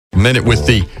minute with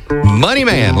the money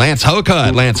man, Lance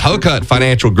Hokut. Lance Hokut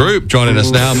Financial Group joining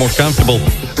us now. A more comfortable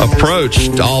approach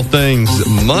to all things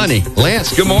money.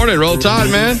 Lance, good morning. Roll Tide,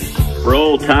 man.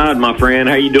 Roll Tide, my friend.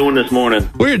 How you doing this morning?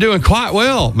 We're doing quite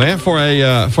well, man, for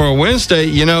a Wednesday.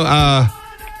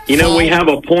 We have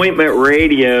appointment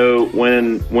radio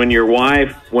when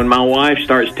my wife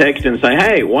starts texting and say,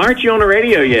 "Hey, why aren't you on the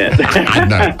radio yet?"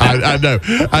 I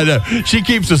know. She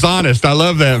keeps us honest. I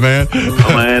love that, man.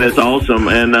 Oh, man, it's awesome,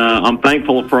 and I'm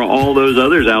thankful for all those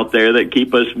others out there that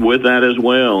keep us with that as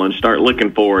well and start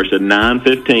looking for us at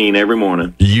 9:15 every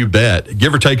morning. You bet.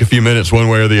 Give or take a few minutes, one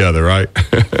way or the other, right?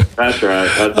 That's right.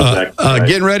 That's exactly right.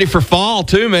 Getting ready for fall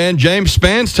too, man. James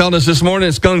Spann's telling us this morning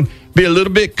it's going to be a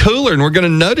little bit cooler, and we're going to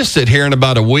notice it here in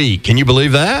about a week. Can you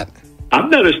believe that? I've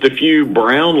noticed a few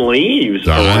brown leaves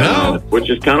around, which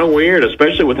is kind of weird,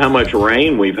 especially with how much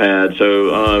rain we've had.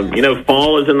 So,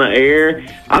 fall is in the air.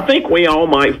 I think we all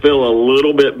might feel a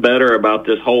little bit better about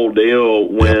this whole deal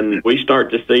when we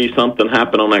start to see something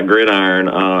happen on that gridiron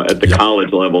at the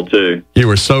college level, too. You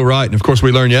were so right. And, of course,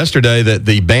 we learned yesterday that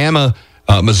the Bama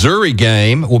Missouri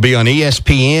game will be on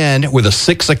ESPN with a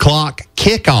 6 o'clock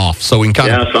kickoff. So we can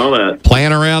I saw that.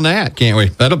 Plan around that, can't we?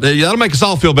 That'll make us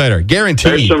all feel better.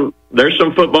 Guaranteed. There's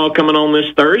some football coming on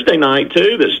this Thursday night,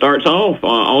 too, that starts off.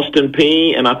 Austin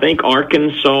Peay and I think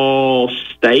Arkansas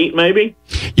State, maybe.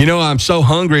 I'm so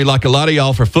hungry, like a lot of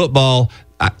y'all, for football.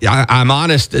 I'm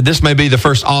honest. This may be the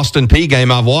first Austin Peay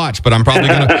game I've watched, but I'm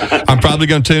probably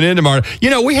going to tune in tomorrow.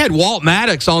 We had Walt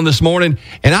Maddox on this morning,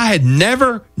 and I had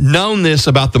never known this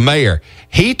about the mayor.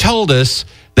 He told us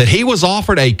that he was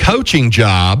offered a coaching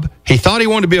job. He thought he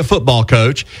wanted to be a football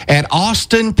coach at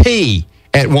Austin Peay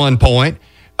at one point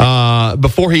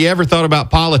before he ever thought about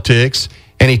politics,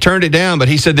 and he turned it down. But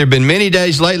he said there have been many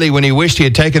days lately when he wished he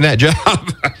had taken that job.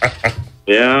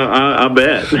 Yeah, I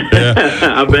bet. Yeah.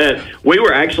 I bet. We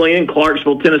were actually in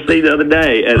Clarksville, Tennessee the other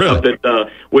day. Really?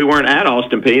 We weren't at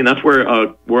Austin Peay, and that's where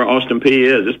Austin Peay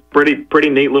is. It's pretty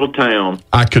neat little town.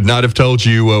 I could not have told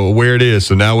you where it is,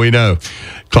 so now we know.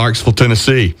 Clarksville,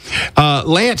 Tennessee.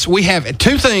 Lance, we have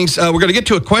two things. We're going to get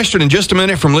to a question in just a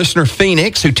minute from listener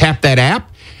Phoenix, who tapped that app.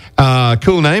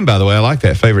 Cool name, by the way. I like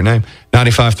that. Favorite name.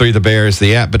 95.3 The Bear is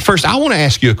the app. But first, I want to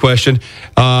ask you a question,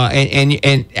 and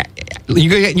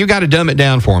you got to dumb it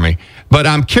down for me. But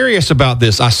I'm curious about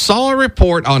this. I saw a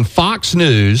report on Fox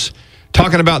News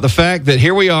talking about the fact that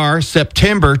here we are,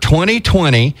 September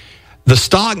 2020. The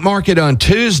stock market on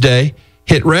Tuesday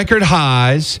hit record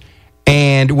highs,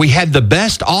 and we had the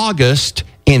best August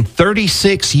in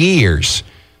 36 years.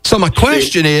 So my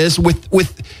question is,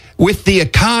 with the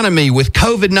economy, with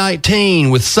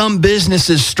COVID-19, with some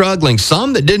businesses struggling,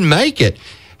 some that didn't make it,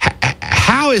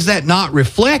 how is that not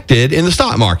reflected in the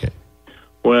stock market?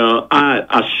 Well,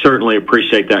 I certainly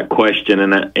appreciate that question,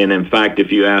 and in fact,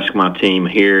 if you ask my team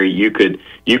here, you could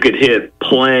hit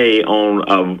play on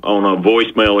a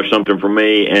voicemail or something from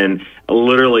me, and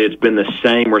literally it's been the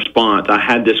same response. I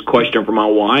had this question from my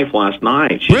wife last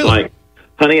night. She's like,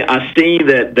 "Honey, I see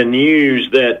that the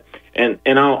news that." And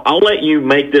I'll let you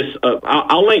make this.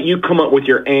 I'll let you come up with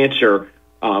your answer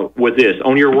with this.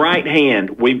 On your right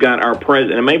hand, we've got our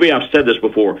president. And maybe I've said this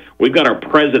before. We've got our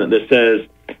president that says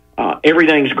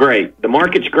everything's great. The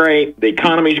market's great. The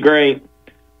economy's great.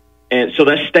 And so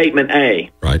that's statement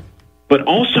A. Right. But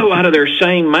also out of their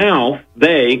same mouth,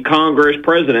 Congress,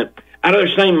 president, out of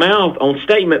their same mouth on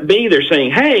statement B, they're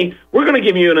saying, "Hey, we're going to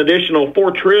give you an additional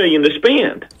 $4 trillion to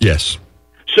spend." Yes.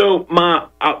 So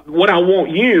what I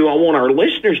want our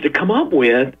listeners to come up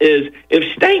with is,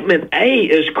 if statement A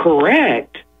is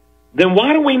correct, then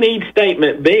why do we need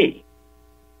statement B?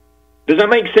 Does that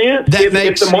make sense?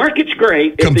 If the market's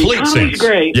great, if the economy's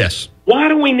great, yes. Why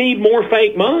do we need more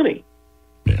fake money?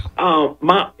 Yeah.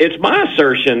 It's my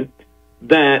assertion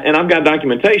that, and I've got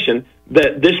documentation,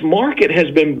 that this market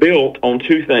has been built on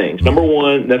two things. Number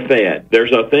one, the Fed.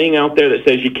 There's a thing out there that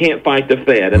says you can't fight the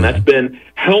Fed, and that's been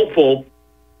helpful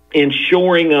in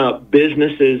shoring up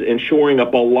businesses and shoring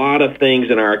up a lot of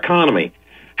things in our economy.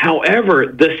 However,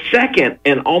 the second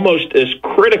and almost as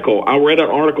critical, I read an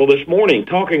article this morning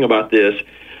talking about this,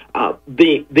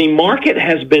 the market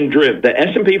has been driven. The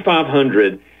S&P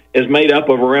 500 is made up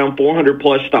of around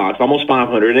 400-plus stocks, almost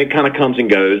 500, and it kind of comes and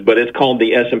goes, but it's called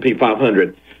the S&P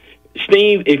 500.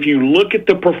 Steve, if you look at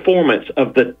the performance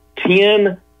of the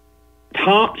 10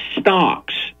 top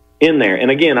stocks in there, and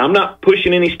again, I'm not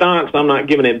pushing any stocks, I'm not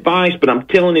giving advice, but I'm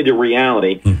telling you the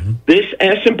reality. Mm-hmm. This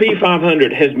S&P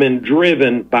 500 has been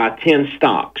driven by 10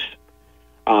 stocks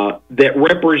that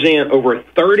represent over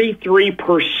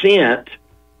 33%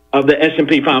 of the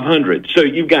S&P 500. So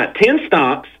you've got 10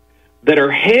 stocks that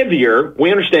are heavier.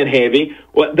 We understand heavy,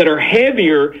 that are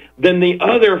heavier than the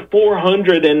other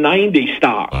 490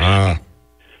 stocks.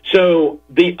 So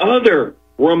the other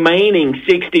remaining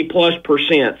 60+%,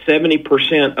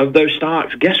 70% of those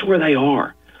stocks, guess where they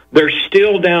are? They're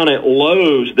still down at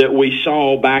lows that we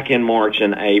saw back in March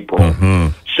and April.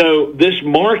 So this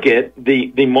market,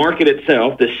 the market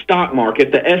itself, the stock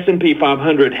market, the S&P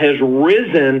 500 has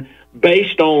risen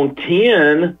based on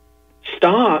 10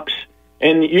 stocks.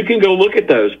 And you can go look at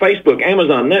those: Facebook,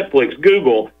 Amazon, Netflix,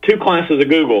 Google, two classes of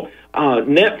Google,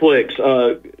 Netflix,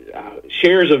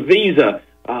 shares of Visa,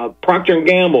 Procter &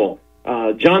 Gamble,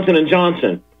 Johnson &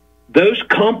 Johnson. Those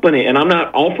companies, and I'm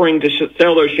not offering to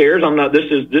sell those shares. I'm not.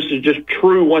 This is just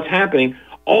true what's happening.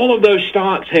 All of those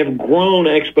stocks have grown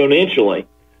exponentially,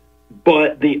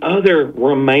 but the other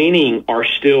remaining are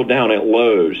still down at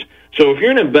lows. So if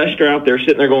you're an investor out there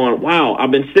sitting there going, wow,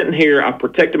 I've been sitting here, I've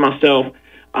protected myself,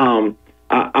 I'm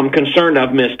concerned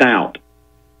I've missed out.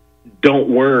 Don't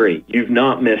worry, you've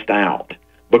not missed out,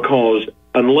 because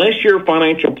unless your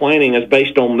financial planning is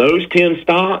based on those 10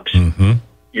 stocks,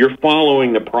 you're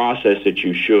following the process that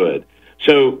you should.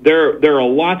 So there are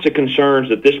lots of concerns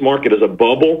that this market is a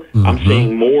bubble. I'm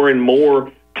seeing more and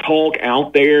more talk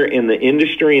out there in the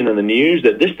industry and in the news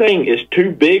that this thing is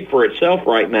too big for itself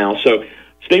right now. So,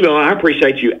 Steve, I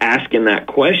appreciate you asking that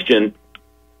question,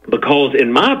 because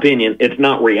in my opinion, it's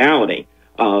not reality.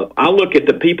 I look at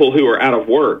the people who are out of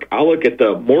work. I look at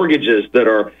the mortgages that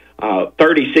are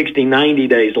 30, 60, 90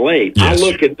 days late. Yes. I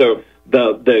look at the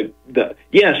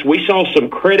yes, we saw some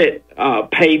credit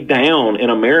paid down in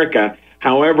America.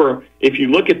 However, if you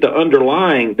look at the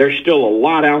underlying, there's still a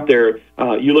lot out there.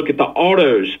 You look at the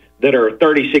autos that are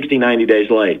 30, 60, 90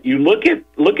 days late. You look at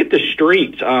the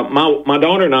streets. My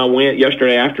daughter and I went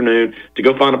yesterday afternoon to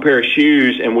go find a pair of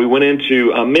shoes, and we went into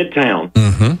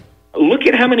Midtown. Look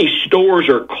at how many stores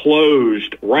are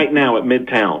closed right now at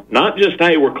Midtown. Not just,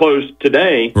 hey, we're closed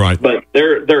today, right, but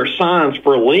there are signs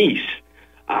for lease.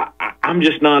 I'm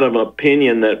just not of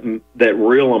opinion that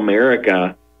real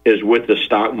America is with the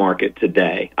stock market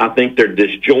today. I think they're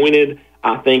disjointed.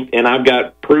 I think, and I've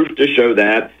got proof to show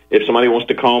that if somebody wants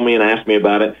to call me and ask me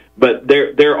about it. But there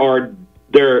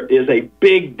is a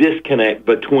big disconnect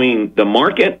between the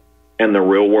market and the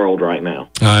real world right now.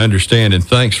 I understand, and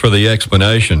thanks for the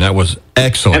explanation. That was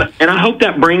excellent. And I hope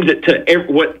that brings it to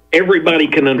what everybody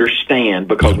can understand,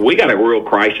 because we got a real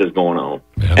crisis going on.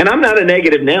 Yeah. And I'm not a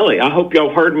negative Nelly. I hope y'all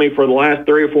have heard me for the last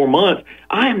 3 or 4 months.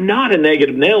 I am not a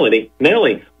negative Nelly,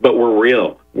 but we're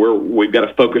real. We've got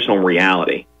to focus on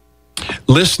reality.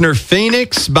 Listener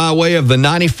Phoenix, by way of the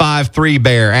 95.3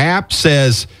 Bear app,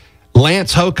 says,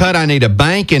 Lance Hocutt, I need a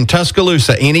bank in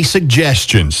Tuscaloosa. Any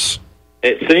suggestions?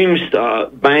 It seems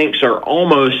banks are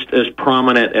almost as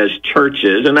prominent as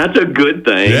churches, and that's a good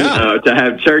thing, to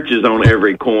have churches on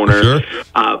every corner.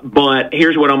 Sure. But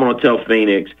here's what I'm going to tell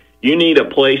Phoenix. You need a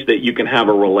place that you can have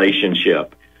a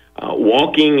relationship.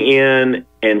 Walking in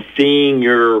and seeing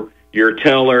your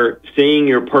teller, seeing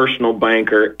your personal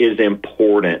banker is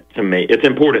important to me. It's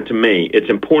important to me. It's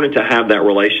important to have that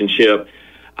relationship.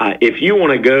 If you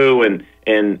want to go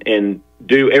and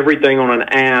do everything on an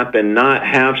app and not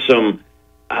have some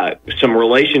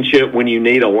relationship when you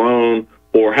need a loan,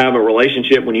 or have a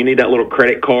relationship when you need that little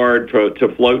credit card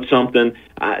to float something,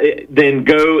 then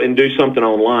go and do something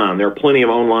online. There are plenty of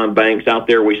online banks out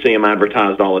there. We see them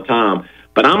advertised all the time.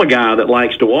 But I'm a guy that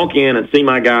likes to walk in and see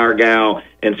my guy or gal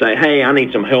and say, hey, I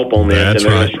need some help on this. That's and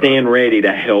they're right. going to stand ready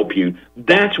to help you.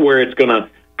 That's where it's going to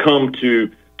come to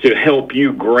help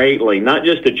you greatly. Not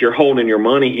just that you're holding your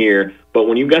money here, but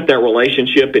when you've got that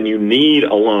relationship and you need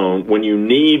a loan, when you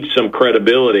need some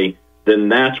credibility, then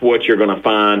that's what you're going to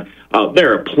find.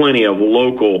 There are plenty of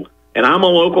local, and I'm a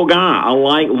local guy. I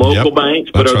like local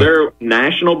banks, but are there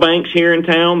national banks here in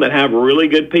town that have really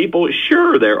good people?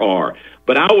 Sure, there are.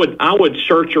 But I would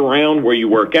search around where you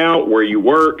work out, where you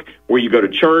work, where you go to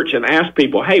church, and ask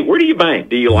people, hey, where do you bank?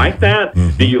 Do you like that?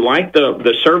 Do you like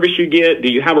the service you get?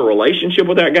 Do you have a relationship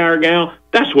with that guy or gal?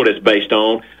 That's what it's based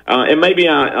on. And maybe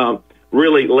I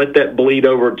really let that bleed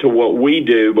over to what we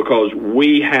do, because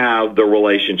we have the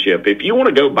relationship. If you want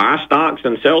to go buy stocks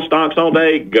and sell stocks all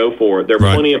day, go for it. There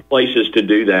are plenty of places to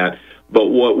do that. But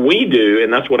what we do,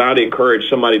 and that's what I'd encourage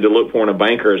somebody to look for in a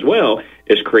banker as well,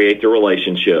 is create the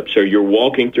relationship. So you're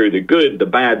walking through the good, the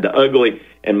bad, the ugly,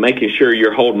 and making sure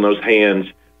you're holding those hands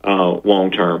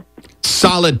long term.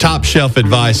 Solid top shelf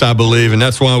advice, I believe, and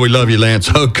that's why we love you, Lance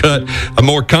Hocutt. A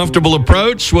more comfortable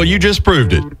approach? Well, you just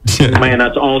proved it. Man,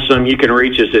 that's awesome. You can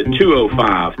reach us at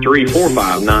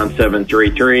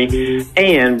 205-345-9733.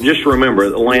 And just remember,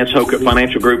 the Lance Hocutt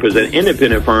Financial Group is an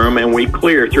independent firm, and we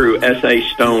clear through S.A.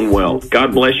 Stone Wealth.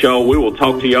 God bless y'all. We will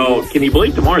talk to y'all. Can you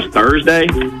believe tomorrow's Thursday?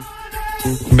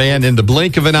 Man, in the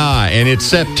blink of an eye. And it's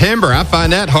September. I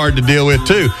find that hard to deal with,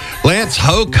 too.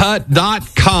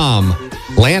 LanceHocutt.com.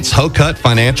 Lance Hocutt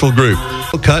Financial Group.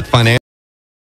 Hocutt Financial.